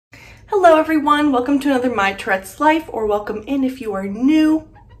Hello everyone, welcome to another My Tourette's Life, or welcome in if you are new.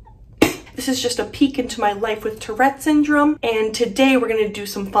 This is just a peek into my life with Tourette syndrome, and today we're going to do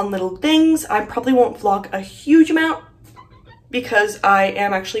some fun little things. I probably won't vlog a huge amount because I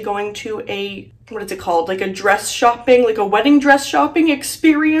am actually going to a, what is it called? Like a dress shopping, like a wedding dress shopping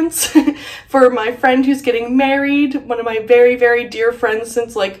experience for my friend who's getting married. One of my very, very dear friends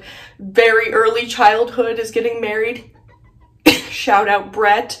since like very early childhood is getting married. Shout out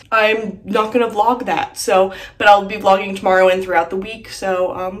Brett. I'm not gonna vlog that, but I'll be vlogging tomorrow and throughout the week,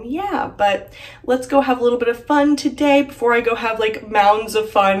 yeah, but let's go have a little bit of fun today before I go have like mounds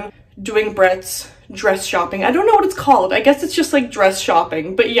of fun doing Brett's dress shopping. I don't know what it's called. I guess it's just like dress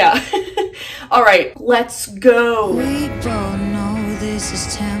shopping, but yeah. All right, let's go. We both know this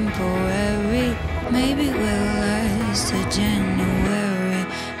is temporary. Maybe we'll last till January.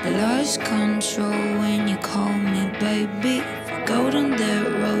 But lost control when you call me baby. Go down that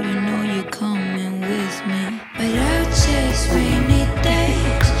road, you know you're coming with me. But I'll chase rainy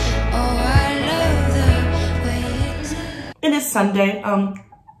days. Oh, I love the way it is Sunday.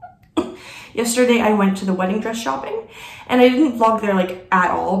 Yesterday I went to the wedding dress shopping, and I didn't vlog there like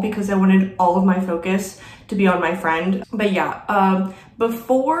at all because I wanted all of my focus to be on my friend. But yeah,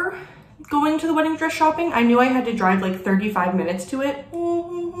 before going to the wedding dress shopping, I knew I had to drive like 35 minutes to it.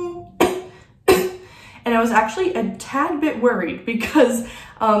 And I was actually a tad bit worried because,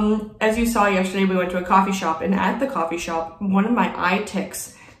 as you saw yesterday, we went to a coffee shop, and at the coffee shop, one of my eye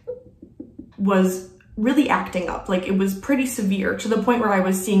tics was really acting up. Like, it was pretty severe to the point where I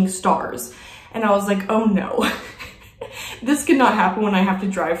was seeing stars. And I was like, oh no, this cannot happen when I have to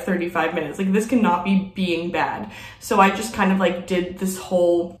drive 35 minutes. Like, this cannot be being bad. So I just kind of like did this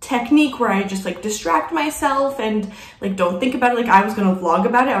whole technique where I just like distract myself and like don't think about it. Like, I was gonna vlog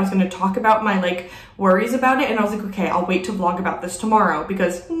about it. I was gonna talk about my like worries about it. And I was like, okay, I'll wait to vlog about this tomorrow,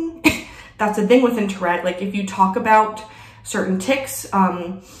 because that's the thing within Tourette. Like, if you talk about certain tics,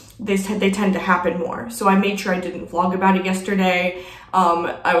 they tend to happen more. So I made sure I didn't vlog about it yesterday.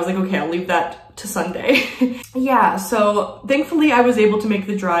 I was like, okay, I'll leave that to Sunday. Yeah, so thankfully I was able to make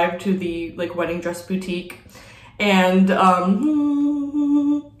the drive to the like wedding dress boutique, and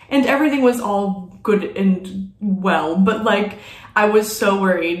everything was all good and well, but like I was so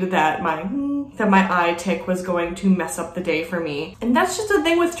worried that my eye tic was going to mess up the day for me. And that's just the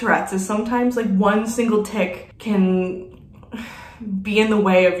thing with Tourette's, is sometimes like one single tic can be in the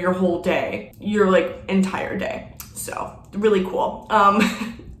way of your whole day, your like entire day. So really cool.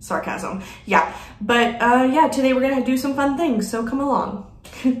 Sarcasm. Yeah, but yeah, today we're gonna do some fun things, so come along.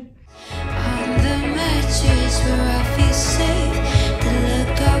 On the mattress where I feel safe, the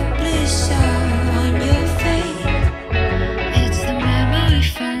look of bliss on your face. It's the memory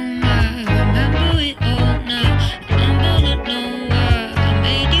from I remember it all now. I'm gonna know why I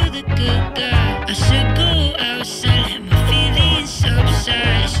made you the good guy. I should go outside, let my feelings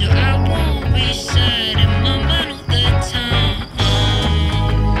subside, so I won't be sad in my mind all the time.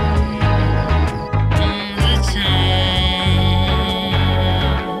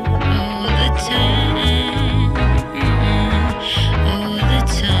 All the time. All the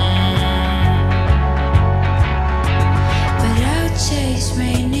time. But I'll chase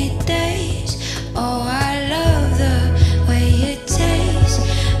rainy days. Oh, I love the way it tastes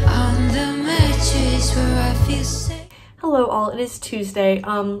on the mattress where I feel safe. Hello all, it is Tuesday.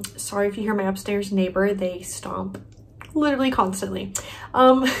 Sorry if you hear my upstairs neighbor, they stomp literally constantly.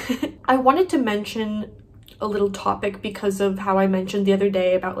 I wanted to mention a little topic because of how I mentioned the other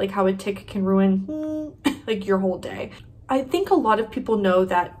day about like how a tic can ruin like your whole day. I think a lot of people know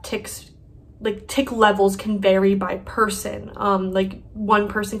that tics, like tic levels, can vary by person. Like one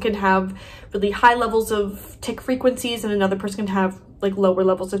person can have really high levels of tic frequencies and another person can have like lower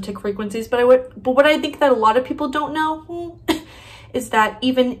levels of tic frequencies. But what I think that a lot of people don't know is that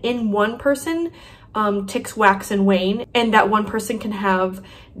even in one person, tics wax and wane, and that one person can have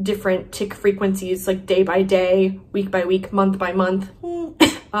different tic frequencies like day by day, week by week, month by month,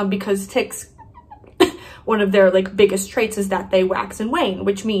 because tics, one of their like biggest traits is that they wax and wane,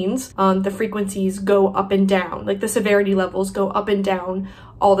 which means the frequencies go up and down, like the severity levels go up and down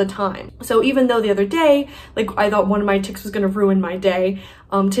all the time. So even though the other day, like I thought one of my tics was gonna ruin my day,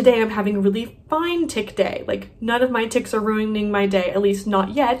 today I'm having a really fine tic day. Like none of my tics are ruining my day, at least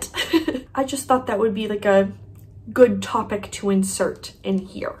not yet. I just thought that would be like a good topic to insert in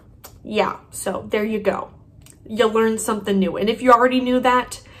here. Yeah, so there you go. You learned something new. And if you already knew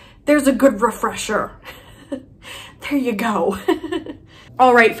that, there's a good refresher. There you go.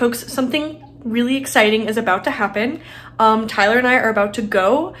 All right, folks, something really exciting is about to happen. Tyler and I are about to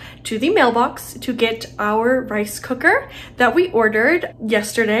go to the mailbox to get our rice cooker that we ordered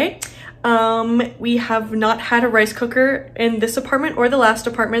yesterday. We have not had a rice cooker in this apartment or the last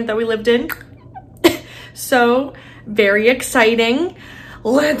apartment that we lived in. So, very exciting.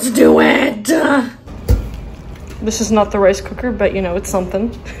 Let's do it! This is not the rice cooker, but you know, it's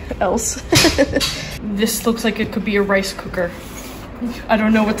something else. This looks like it could be a rice cooker. I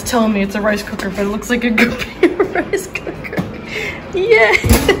don't know what's telling me it's a rice cooker, but it looks like it could be a rice cooker. Yeah!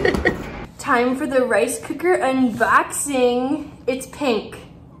 Time for the rice cooker unboxing. It's pink.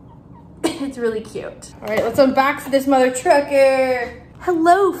 It's really cute. All right, let's unbox this mother trucker.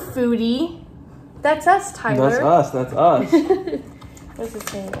 Hello, foodie. That's us, Tyler. That's us. What's this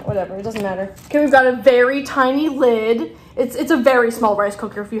thing? Whatever, it doesn't matter. Okay, we've got a very tiny lid. It's a very small rice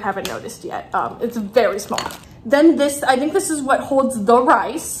cooker if you haven't noticed yet. It's very small. Then this, I think this is what holds the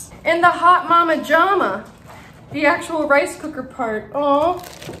rice. And the hot mama jama. The actual rice cooker part. Oh,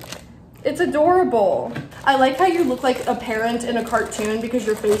 it's adorable. I like how you look like a parent in a cartoon because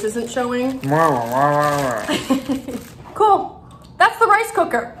your face isn't showing. Cool. That's the rice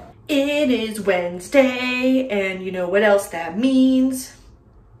cooker. It is Wednesday, and you know what else that means?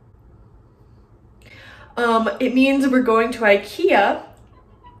 It means we're going to IKEA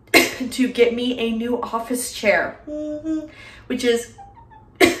to get me a new office chair, which is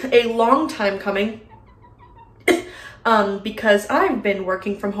a long time coming. Because I've been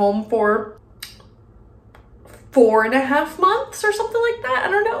working from home for 4.5 months or something like that.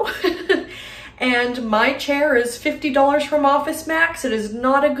 I don't know. And my chair is $50 from Office Max. It is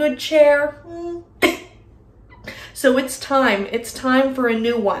not a good chair. So it's time. It's time for a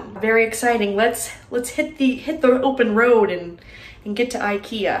new one. Very exciting. Let's hit the open road and get to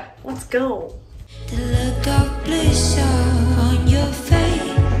IKEA. Let's go. The look of bliss on your face.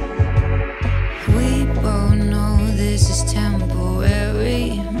 We both know this is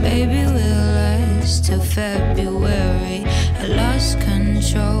temporary. Maybe we'll last till February. I lost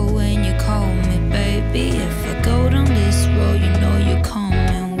control when you call me baby. If I go down this road, you know you're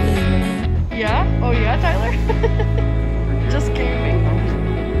coming with me. Yeah? Oh yeah, Tyler? Just kidding.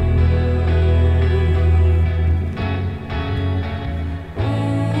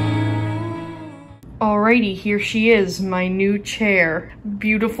 Alrighty, here she is, my new chair.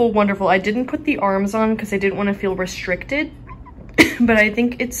 Beautiful, wonderful. I didn't put the arms on because I didn't want to feel restricted, but I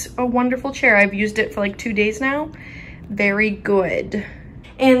think it's a wonderful chair. I've used it for like 2 days now. Very good.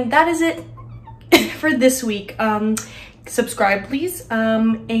 And that is it for this week. Subscribe, please,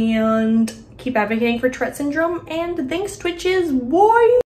 and keep advocating for Tourette syndrome. And thanks, Twitches. Boy!